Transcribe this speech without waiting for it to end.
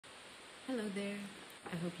Hello there,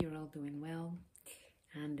 I hope you're all doing well.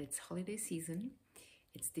 And it's holiday season.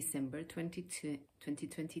 It's December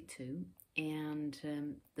 2022, and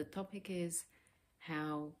the topic is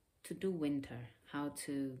how to do winter, how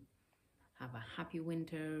to have a happy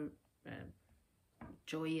winter,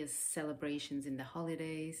 joyous celebrations in the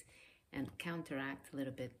holidays, and counteract a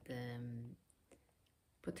little bit the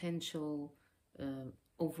potential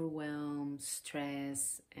overwhelm,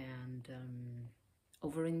 stress, and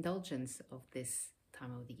overindulgence of this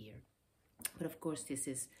time of the year. But of course, this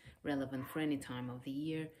is relevant for any time of the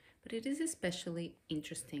year, but it is especially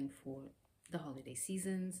interesting for the holiday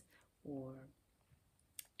seasons or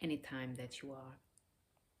any time that you are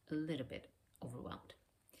a little bit overwhelmed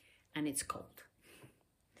and it's cold.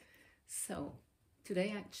 So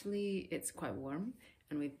today actually it's quite warm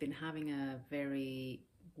and we've been having a very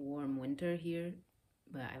warm winter here.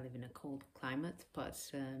 But I live in a cold climate, but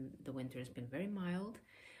the winter has been very mild.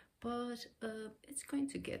 But it's going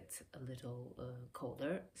to get a little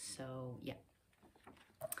colder, so yeah.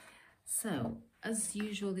 So as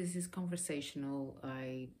usual, this is conversational.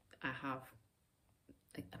 I have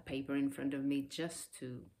a paper in front of me just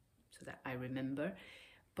so that I remember,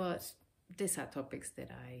 but these are topics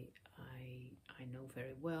that I know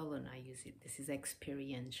very well, and I use it. This is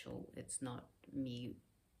experiential. It's not me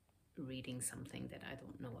reading something that I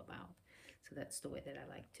don't know about. So that's the way that I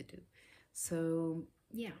like to do. So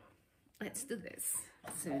yeah, let's do this.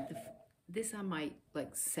 So these are my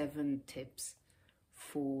 7 tips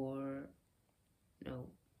for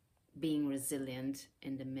being resilient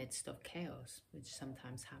in the midst of chaos, which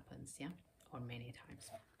sometimes happens, yeah, or many times.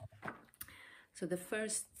 So the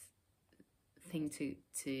first thing to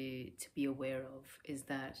be aware of is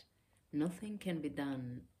that nothing can be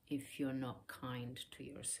done if you're not kind to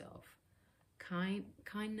yourself.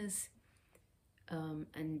 Kindness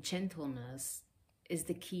and gentleness is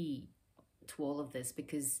the key to all of this,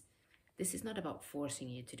 because this is not about forcing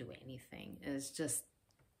you to do anything. It's just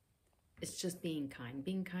being kind.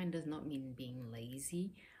 Being kind does not mean being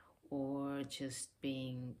lazy or just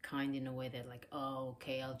being kind in a way that oh,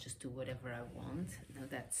 okay, I'll just do whatever I want. No,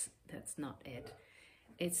 that's not it.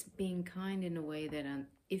 It's being kind in a way that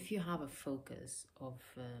if you have a focus of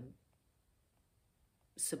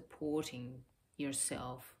supporting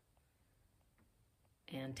yourself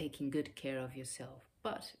and taking good care of yourself,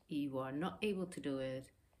 but you are not able to do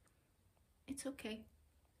it, it's okay.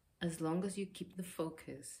 As long as you keep the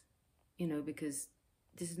focus, because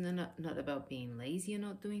this is not about being lazy and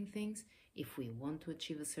not doing things. If we want to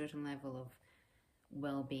achieve a certain level of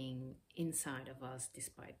well-being inside of us,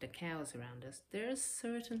 despite the chaos around us, there are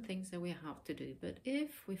certain things that we have to do. But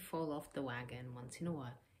if we fall off the wagon once in a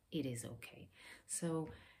while, it is okay. So,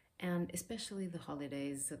 and especially the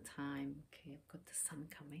holidays, a time, okay, I've got the sun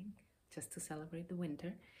coming just to celebrate the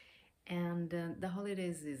winter. And the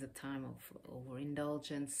holidays is a time of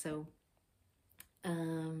overindulgence. So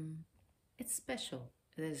it's special.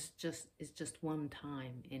 It's just one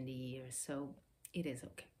time in the year. So it is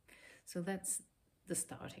okay. So that's the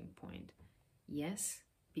starting point. Yes,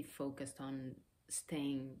 be focused on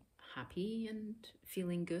staying happy and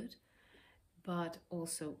feeling good, but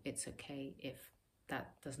also it's okay if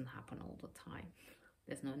that doesn't happen all the time.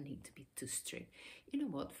 There's no need to be too strict. You know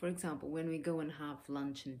what? For example, when we go and have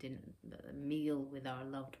lunch and dinner, a meal with our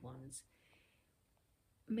loved ones,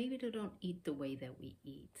 maybe they don't eat the way that we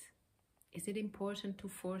eat. Is it important to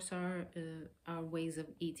force our ways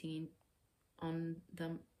of eating on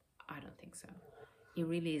them? I don't think so. It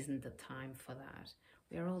really isn't the time for that.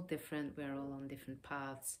 We are all different. We are all on different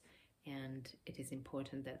paths, and it is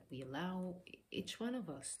important that we allow each one of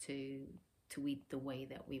us to eat the way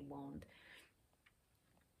that we want.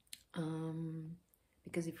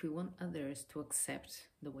 Because if we want others to accept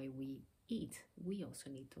the way we eat, we also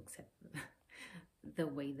need to accept the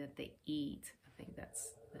way that they eat. I think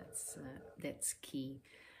that's key.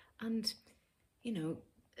 And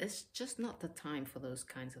it's just not the time for those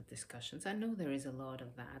kinds of discussions. I know there is a lot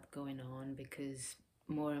of that going on because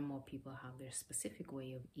more and more people have their specific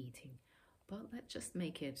way of eating, but let's just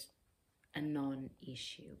make it a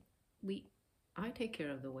non-issue. I take care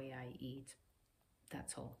of the way I eat.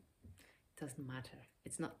 That's all. It doesn't matter.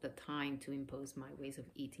 It's not the time to impose my ways of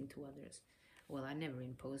eating to others. Well, I never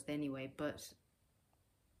imposed anyway, but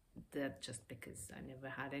that just because I never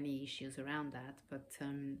had any issues around that. But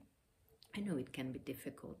I know it can be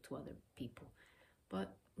difficult to other people.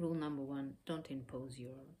 But rule number 1, don't impose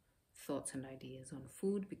your thoughts and ideas on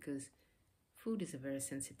food, because food is a very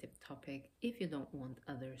sensitive topic. If you don't want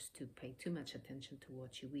others to pay too much attention to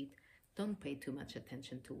what you eat, don't pay too much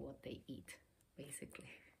attention to what they eat, basically.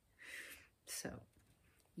 So,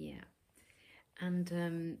 yeah.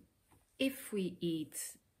 And if we eat,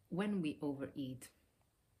 when we overeat,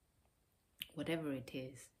 whatever it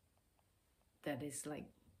is that is like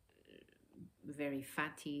very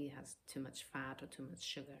fatty, has too much fat or too much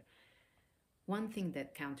sugar, one thing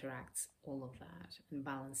that counteracts all of that and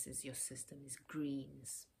balances your system is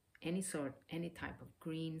greens. Any type of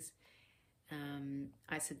greens.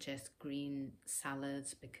 I suggest green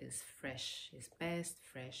salads because fresh is best,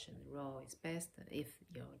 fresh and raw is best if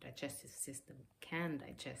your digestive system can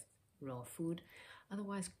digest raw food.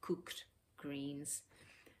 Otherwise, cooked greens,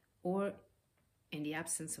 or in the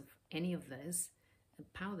absence of any of this,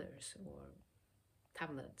 powders or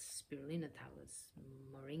tablets, spirulina tablets,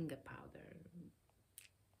 moringa powder,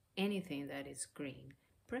 anything that is green,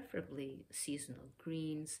 preferably seasonal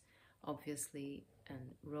greens, obviously,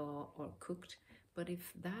 and raw or cooked. But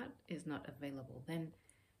if that is not available, then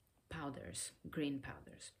powders, green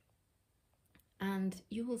powders. And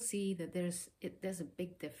you will see that there's a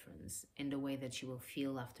big difference in the way that you will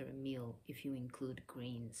feel after a meal if you include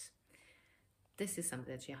greens. This is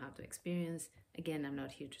something that you have to experience. Again, I'm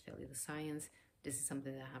not here to tell you the science. This is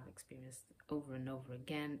something that I have experienced over and over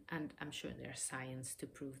again, and I'm sure there's science to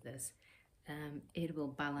prove this. It will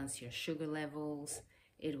balance your sugar levels.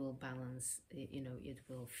 It will balance, it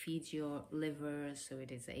will feed your liver so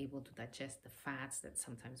it is able to digest the fats that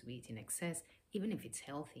sometimes we eat in excess, even if it's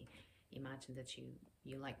healthy. Imagine that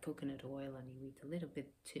you like coconut oil and you eat a little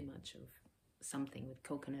bit too much of something with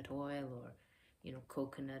coconut oil, or,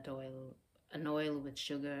 coconut oil, an oil with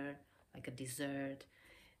sugar, like a dessert.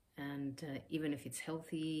 And even if it's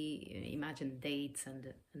healthy, imagine dates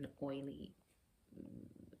and an oily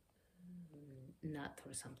nut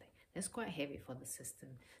or something. That's quite heavy for the system.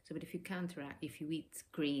 So, but if you counteract, if you eat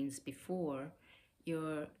greens before,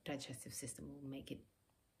 your digestive system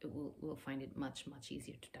will find it much, much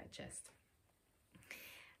easier to digest.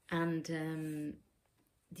 And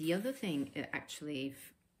the other thing, actually,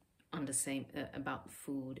 on the same about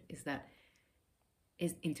food,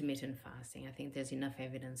 is intermittent fasting. I think there's enough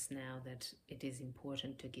evidence now that it is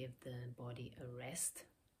important to give the body a rest,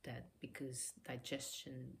 that because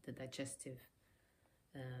the digestive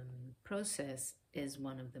process is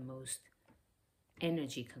one of the most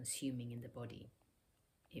energy consuming in the body.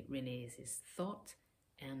 It really is thought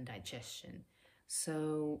and digestion.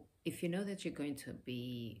 So if you know that you're going to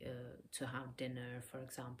be to have dinner, for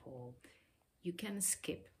example, you can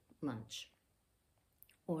skip lunch,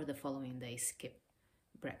 or the following day skip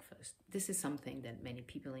breakfast. This is something that many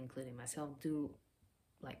people, including myself, do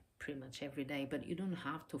like pretty much every day, but you don't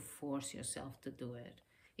have to force yourself to do it.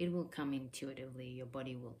 It will come intuitively. Your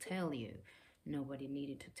body will tell you. Nobody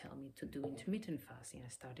needed to tell me to do intermittent fasting. I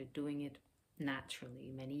started doing it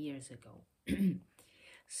naturally many years ago.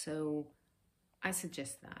 So I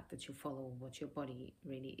suggest that you follow what your body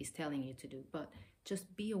really is telling you to do, but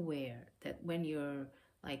just be aware that when you're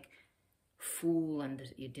like full and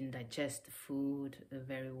you didn't digest the food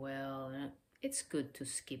very well, it's good to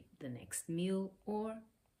skip the next meal or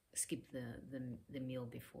skip the meal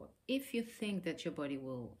before. If you think that your body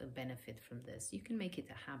will benefit from this, you can make it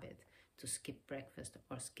a habit to skip breakfast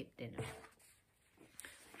or skip dinner.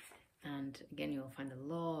 And again, you'll find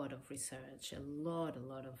a lot of research, a lot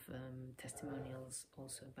of testimonials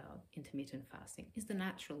also about intermittent fasting. It's the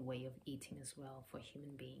natural way of eating as well for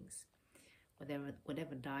human beings.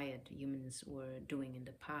 Whatever diet humans were doing in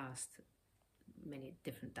the past, many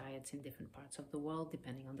different diets in different parts of the world,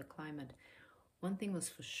 depending on the climate. One thing was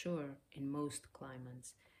for sure, in most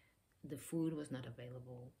climates, the food was not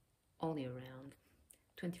available all year round,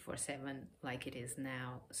 24/7 like it is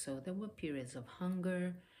now. So there were periods of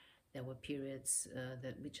hunger. There were periods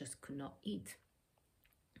that we just could not eat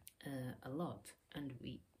a lot, and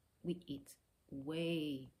we eat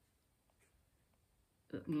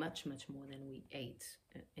much more than we ate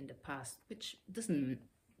in the past, which doesn't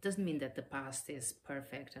mean that the past is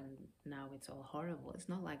perfect and now it's all horrible. It's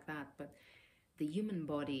not like that, but the human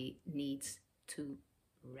body needs to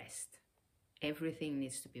rest. Everything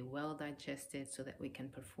needs to be well digested so that we can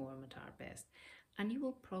perform at our best. And you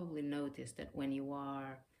will probably notice that when you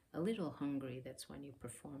are a little hungry, that's when you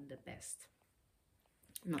perform the best.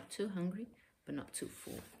 Not too hungry, but not too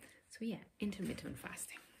full. So yeah, intermittent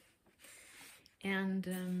fasting. And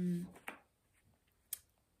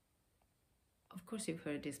of course, you've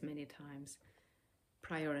heard this many times,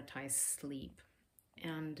 prioritize sleep.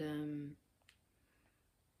 And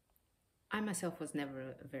I myself was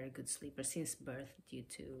never a very good sleeper since birth due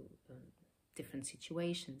to different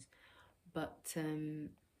situations. But, and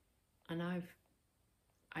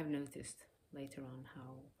I've noticed later on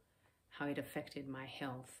how it affected my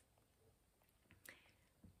health.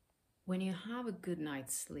 When you have a good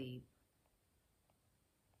night's sleep,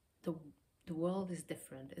 the the world is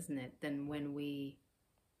different, isn't it, than when we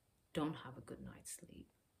don't have a good night's sleep.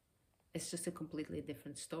 It's just a completely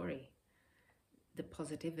different story. The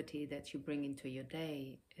positivity that you bring into your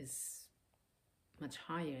day is much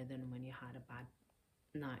higher than when you had a bad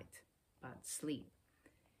night, bad sleep.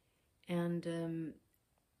 And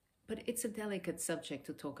but it's a delicate subject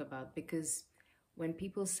to talk about, because when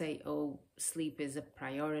people say, oh, sleep is a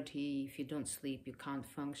priority, if you don't sleep you can't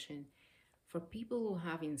function, for people who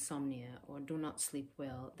have insomnia or do not sleep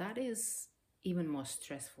well, that is even more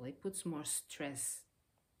stressful. It puts more stress,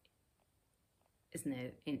 isn't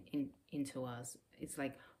it, into us. It's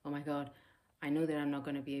like, oh my god, I know that I'm not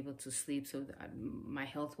going to be able to sleep, so my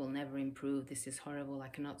health will never improve. This is horrible, I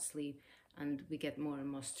cannot sleep. And we get more and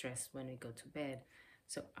more stressed when we go to bed.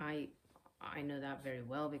 So I know that very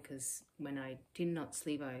well, because when I did not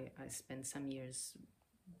sleep, I spent some years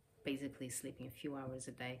basically sleeping a few hours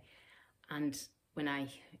a day. And when I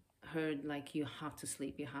heard like, you have to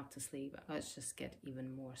sleep, I just get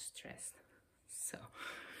even more stressed. So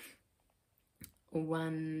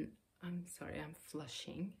I'm sorry, I'm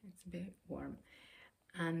flushing, it's a bit warm.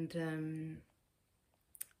 And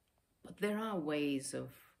but there are ways of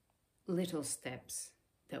little steps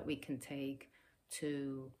that we can take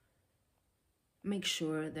to make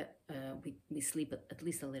sure that we sleep at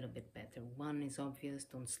least a little bit better. One is obvious: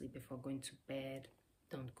 don't sleep before going to bed.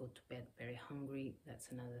 Don't go to bed very hungry. That's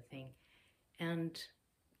another thing. And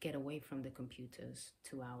get away from the computers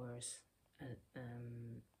 2 hours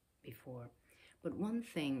before. But one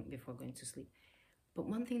thing before going to sleep. But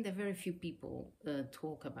one thing that very few people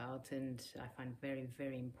talk about, and I find very,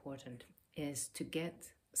 very important, is to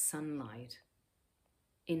get sunlight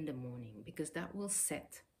in the morning, because that will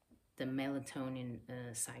set the melatonin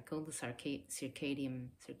cycle, the circadian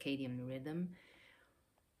rhythm.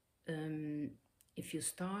 If you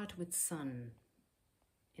start with sun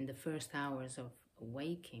in the first hours of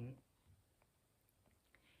waking,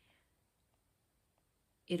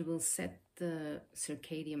 it will set the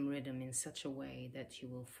circadian rhythm in such a way that you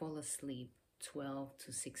will fall asleep 12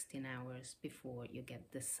 to 16 hours before you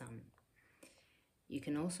get the sun. You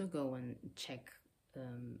can also go and check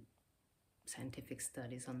scientific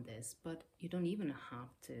studies on this, but you don't even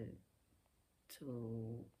have to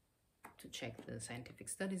check the scientific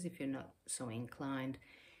studies if you're not so inclined.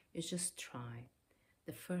 You just try.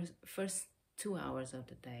 The first 2 hours of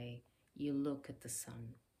the day, you look at the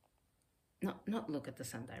sun. Not look at the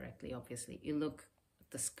sun directly, obviously. You look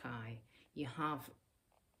at the sky. You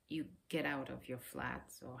get out of your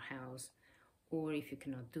flat or house, or if you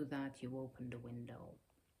cannot do that, you open the window.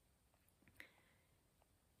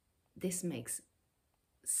 This makes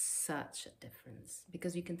such a difference,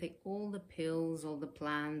 because you can take all the pills, all the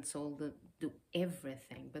plants, do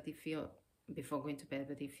everything, but if you're before going to bed,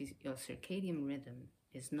 but if your circadian rhythm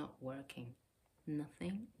is not working,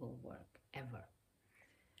 nothing will work ever.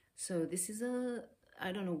 So this is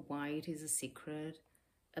I don't know why it is a secret,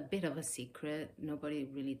 a bit of a secret. Nobody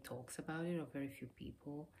really talks about it, or very few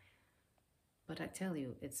people. But I tell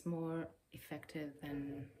you, it's more effective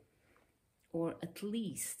than, or at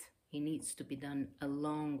least it needs to be done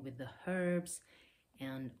along with the herbs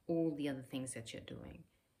and all the other things that you're doing.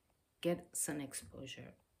 Get sun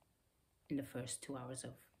exposure in the first 2 hours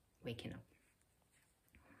of waking up.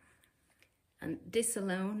 And this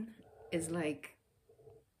alone is like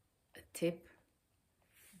a tip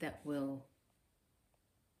that will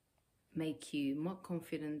make you more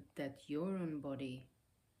confident that your own body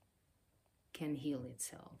can heal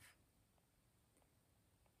itself.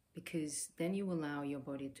 Because then you allow your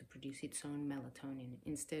body to produce its own melatonin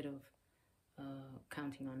instead of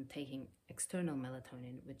counting on taking external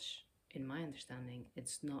melatonin, which in my understanding,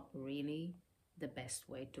 it's not really the best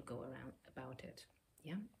way to go around about it.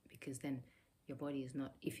 Yeah, because then your body is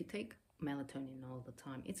not, if you take melatonin all the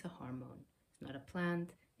time, it's a hormone. It's not a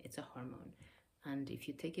plant, it's a hormone. And if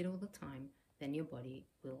you take it all the time, then your body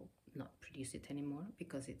will not produce it anymore,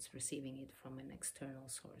 because it's receiving it from an external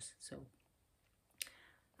source. So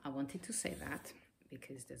I wanted to say that,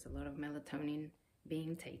 because there's a lot of melatonin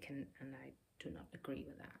being taken, and I do not agree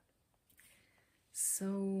with that.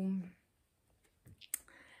 So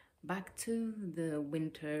back to the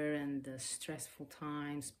winter and the stressful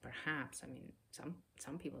times, perhaps. I mean,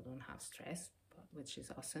 some people don't have stress, which is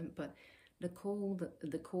awesome, but the cold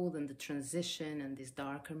and the transition and these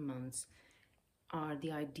darker months are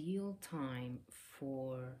the ideal time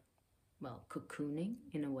for, well, cocooning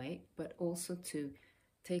in a way, but also to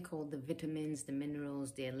take all the vitamins, the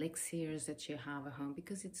minerals, the elixirs that you have at home,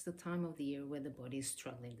 because it's the time of the year where the body is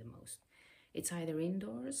struggling the most. It's either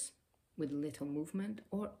indoors with little movement,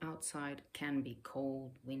 or outside, can be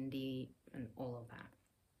cold, windy, and all of that.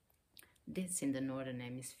 This in the northern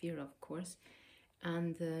hemisphere, of course,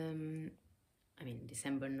 and I mean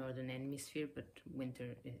December northern hemisphere, but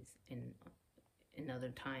winter is in other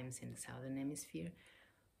times in the southern hemisphere.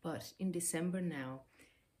 But in December now,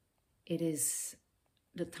 it is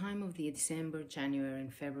the time of the December, January,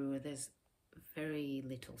 and February. There's very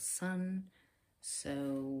little sun,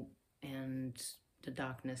 so and the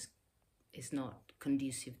darkness is not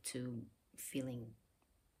conducive to feeling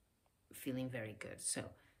very good. So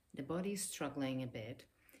the body is struggling a bit.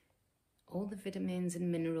 All the vitamins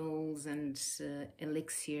and minerals and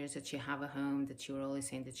elixirs that you have at home that you're always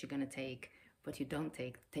saying that you're going to take, but you don't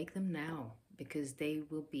take them now, because they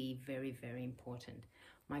will be very, very important.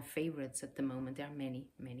 My favorites at the moment, there are many,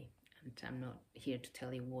 and I'm not here to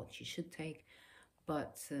tell you what you should take,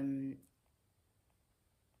 but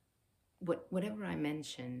whatever I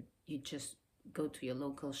mention, you just go to your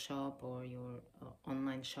local shop or your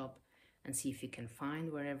online shop and see if you can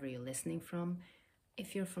find wherever you're listening from.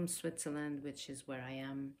 If you're from Switzerland, which is where I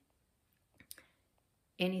am,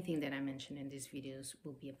 anything that I mention in these videos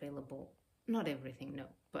will be available. Not everything, no,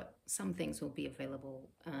 but some things will be available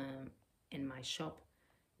in my shop,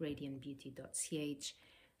 radiantbeauty.ch,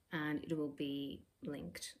 and it will be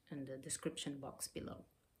linked in the description box below.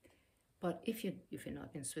 But if you're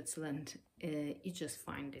not in Switzerland, you just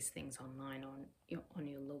find these things online on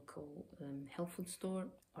your local health food store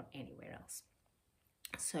or anywhere else.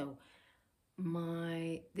 So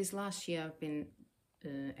this last year I've been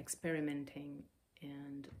experimenting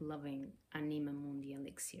and loving Anima Mundi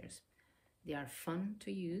elixirs. They are fun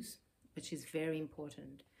to use, which is very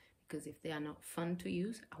important, because if they are not fun to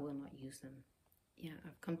use, I will not use them. Yeah,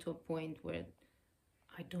 I've come to a point where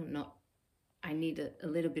I need a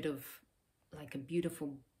little bit of like a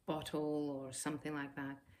beautiful bottle or something like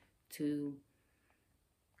that to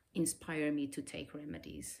inspire me to take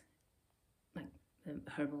remedies, like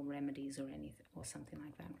herbal remedies or anything or something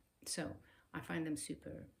like that. So I find them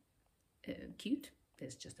super cute.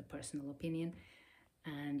 There's just a personal opinion,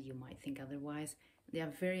 and you might think otherwise. They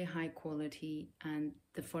are very high quality and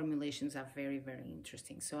the formulations are very, very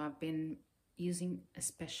interesting. So I've been using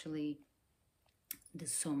especially the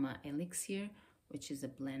Soma elixir, which is a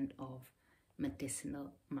blend of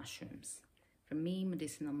medicinal mushrooms. For me,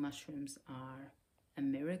 medicinal mushrooms are a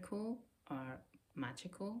miracle, are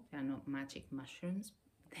magical. They are not magic mushrooms.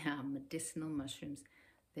 They are medicinal mushrooms.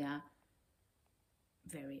 They are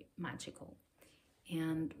very magical.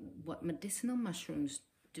 And what medicinal mushrooms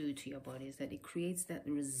do to your body is that it creates that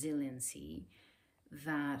resiliency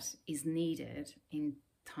that is needed in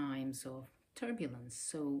times of turbulence.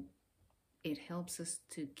 So it helps us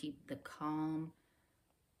to keep the calm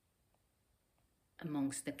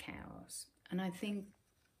amongst the chaos. And I think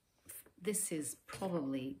this is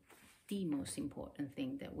probably the most important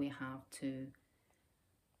thing that we have to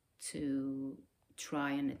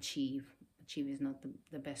try and achieve. Achieve is not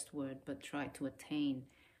the best word, but try to attain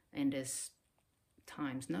in this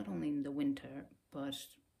times, not only in the winter, but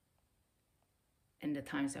in the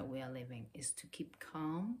times that we are living, is to keep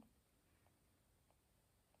calm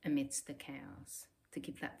amidst the chaos, to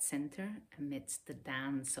keep that center amidst the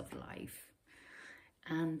dance of life.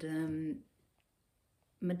 And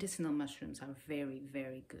medicinal mushrooms are very,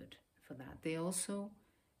 very good for that. They also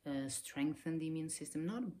strengthen the immune system,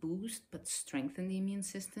 not boost, but strengthen the immune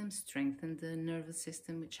system, strengthen the nervous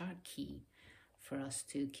system, which are key for us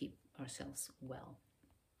to keep ourselves well.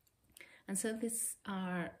 And so these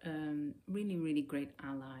are really, really great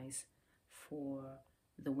allies for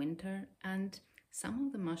the winter. And some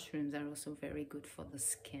of the mushrooms are also very good for the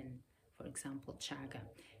skin, for example, chaga.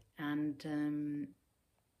 And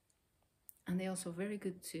they're also very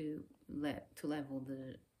good to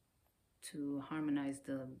harmonize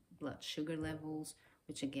the blood sugar levels,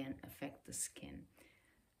 which again affect the skin.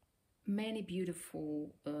 Many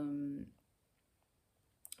beautiful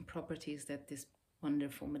properties that these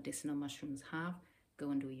wonderful medicinal mushrooms have. Go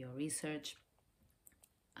and do your research.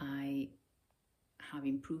 I have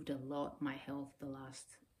improved a lot my health the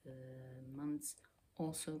last months,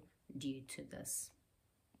 also due to this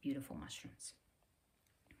beautiful mushrooms.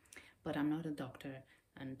 But I'm not a doctor,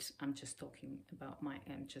 and I'm just talking about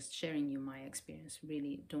I'm just sharing you my experience.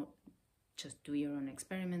 Really, don't just do your own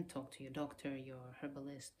experiment. Talk to your doctor, your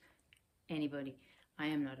herbalist, anybody. I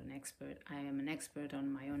am not an expert. I am an expert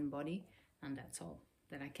on my own body, and that's all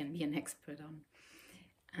that I can be an expert on.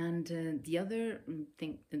 And the other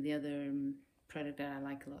product that I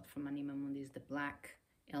like a lot from Anima Mundi is the black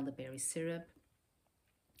elderberry syrup.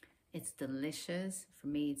 It's delicious. For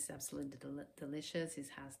me, it's absolutely delicious. It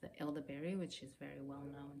has the elderberry, which is very well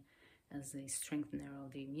known as a strengthener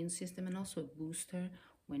of the immune system and also a booster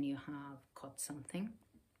when you have caught something.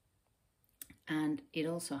 And it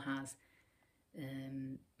also has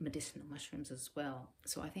medicinal mushrooms as well.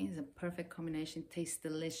 So I think it's a perfect combination. It tastes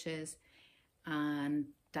delicious, and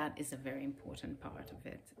that is a very important part of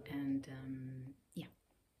it. And yeah,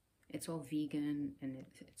 it's all vegan and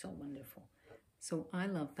it's all wonderful. So I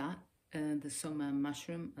love that. The soma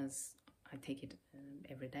mushroom, as I take it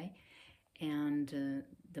every day, and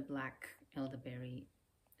the black elderberry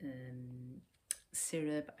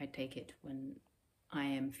syrup, I take it when I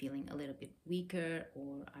am feeling a little bit weaker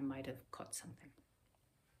or I might have caught something.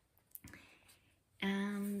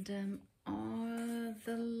 And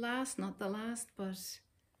the last, not the last, but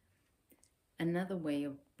another way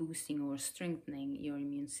of boosting or strengthening your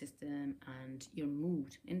immune system and your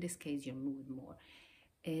mood, in this case your mood more,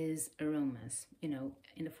 is aromas, in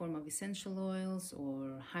the form of essential oils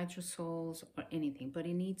or hydrosols or anything, but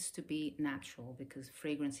it needs to be natural, because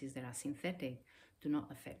fragrances that are synthetic do not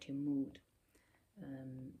affect your mood.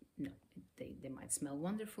 No, they might smell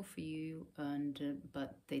wonderful for you,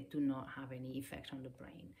 but they do not have any effect on the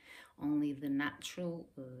brain. Only the natural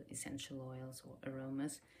essential oils or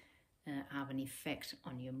aromas have an effect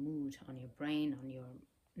on your mood, on your brain,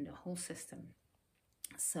 on the whole system.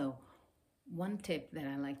 So one tip that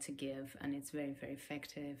I like to give, and it's very, very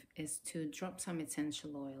effective, is to drop some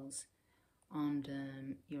essential oils on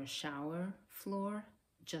your shower floor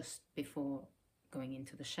just before going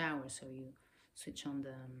into the shower. So you switch on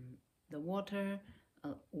the water,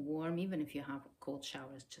 warm, even if you have cold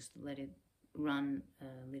showers, just let it run a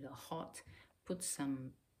little hot. Put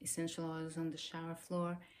some essential oils on the shower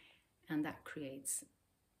floor, and that creates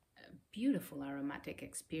a beautiful aromatic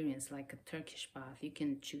experience, like a Turkish bath. You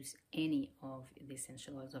can choose any of the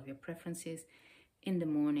essential oils of your preferences. In the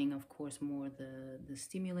morning, of course, more the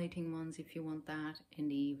stimulating ones if you want that. In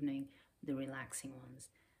the evening, the relaxing ones.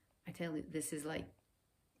 I tell you, this is like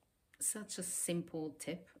such a simple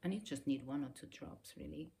tip, and you just need 1 or 2 drops,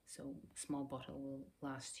 really. So a small bottle will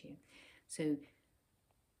last you. So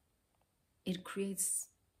it creates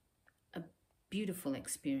a beautiful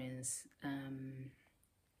experience,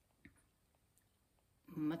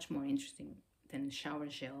 much more interesting than shower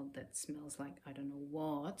gel that smells like I don't know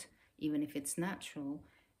what. Even if it's natural,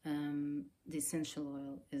 the essential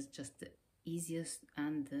oil is just the easiest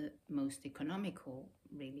and the most economical,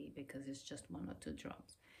 really, because it's just 1 or 2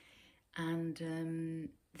 drops. And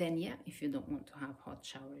then, yeah, if you don't want to have hot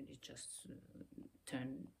shower, you just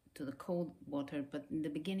turn to the cold water. But in the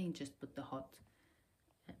beginning, just put the hot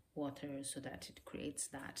water so that it creates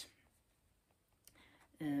that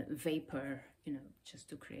vapor, just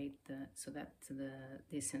to create so that the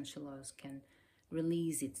essential oils can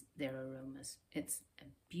release their aromas. It's a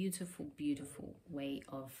beautiful, beautiful way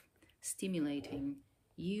of stimulating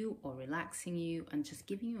you or relaxing you, and just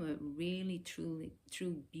giving you a really true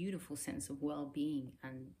beautiful sense of well-being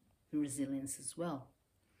and resilience as well.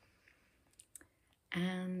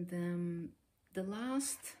 And the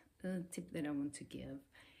last tip that I want to give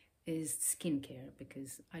is skincare,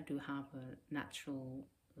 because I do have a natural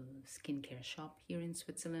skincare shop here in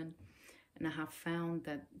Switzerland, and I have found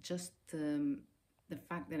that just the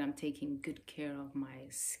fact that I'm taking good care of my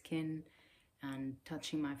skin and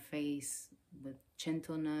touching my face with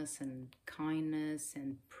gentleness and kindness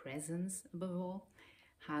and presence above all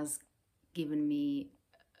has given me,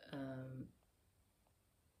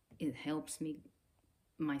 it helps me,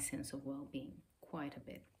 my sense of well-being quite a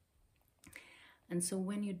bit. And so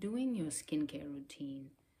when you're doing your skincare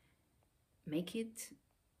routine, make it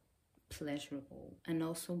pleasurable, and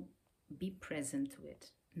also be present to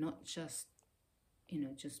it, not just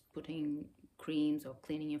just putting creams or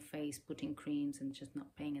cleaning your face, putting creams and just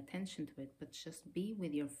not paying attention to it, but just be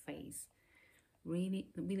with your face. Really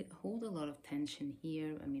hold a lot of tension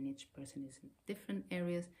here. I mean, each person is in different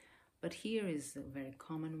areas, but here is a very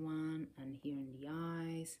common one, and here in the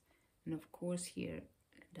eyes, and of course here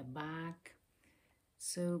at the back.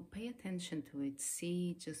 So pay attention to it.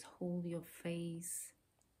 See, just hold your face.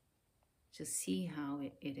 Just see how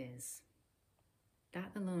it is.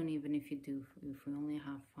 That alone, even if we only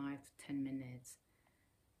have 5 to 10 minutes,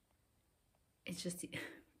 it just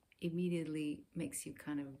immediately makes you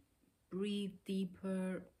kind of breathe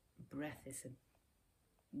deeper. Breath is a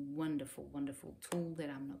wonderful, wonderful tool that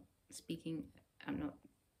I'm not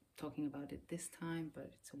talking about it this time,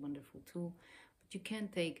 but it's a wonderful tool. But you can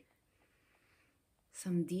take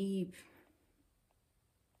some deep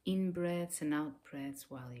in-breaths and out-breaths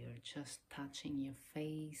while you're just touching your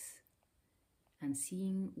face and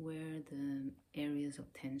seeing where the areas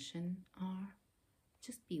of tension are.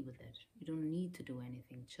 Just be with it. You don't need to do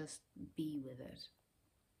anything. Just be with it.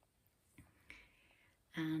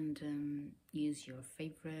 And use your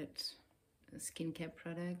favorite skincare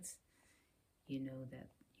products. you know that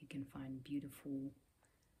you can find beautiful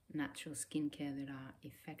natural skincare that are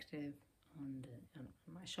effective on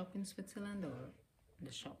my shop in Switzerland or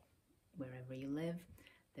the shop wherever you live.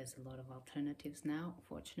 There's a lot of alternatives now,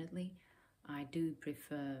 fortunately. I do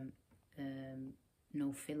prefer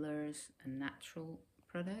no fillers and natural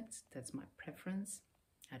products. That's my preference.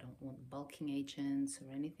 I don't want bulking agents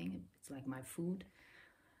or anything. It's like my food.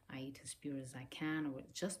 I eat as pure as I can, or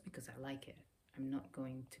just because I like it. I'm not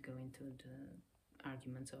going to go into the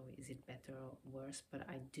arguments of is it better or worse, but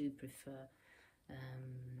I do prefer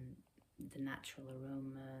the natural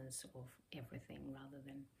aromas of everything rather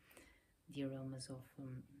than the aromas of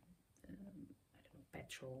I don't know,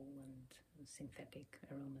 petrol and synthetic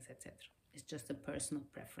aromas, etc. It's just a personal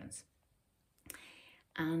preference.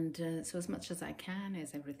 And so as much as I can,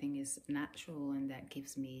 as everything is natural, and that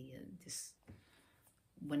gives me this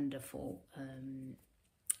wonderful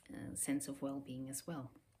sense of well-being as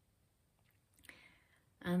well.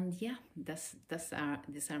 And yeah,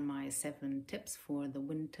 these are my 7 tips for the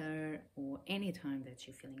winter or any time that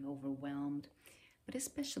you're feeling overwhelmed, but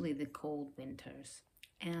especially the cold winters.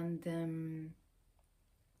 And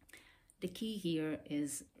the key here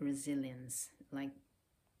is resilience, like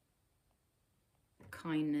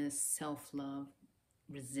kindness, self-love,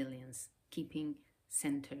 resilience, keeping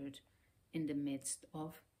centered in the midst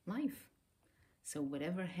of life. So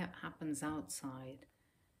whatever happens outside,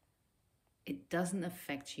 it doesn't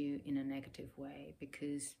affect you in a negative way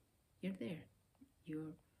because you're there.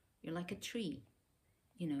 You're like a tree,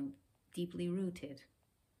 you know, deeply rooted,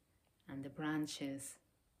 and the branches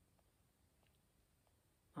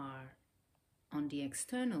are on the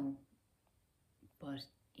external, but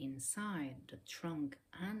inside the trunk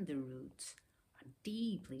and the roots are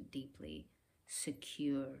deeply, deeply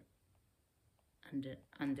secure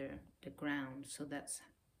under the ground. So that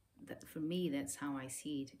for me, that's how I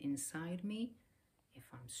see it inside me. If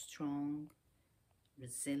I'm strong,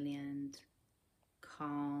 resilient,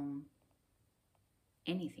 calm,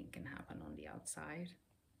 anything can happen on the outside,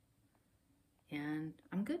 and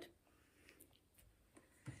I'm good.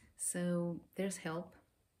 So there's help,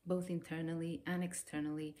 both internally and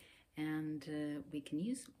externally, and we can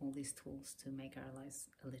use all these tools to make our lives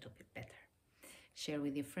a little bit better. Share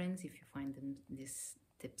with your friends if you find these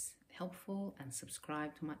tips helpful, and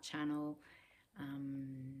subscribe to my channel.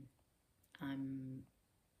 I'm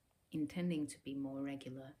intending to be more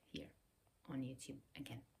regular here on YouTube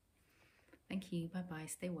again. Thank you. Bye-bye.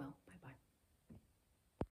 Stay well. Bye-bye.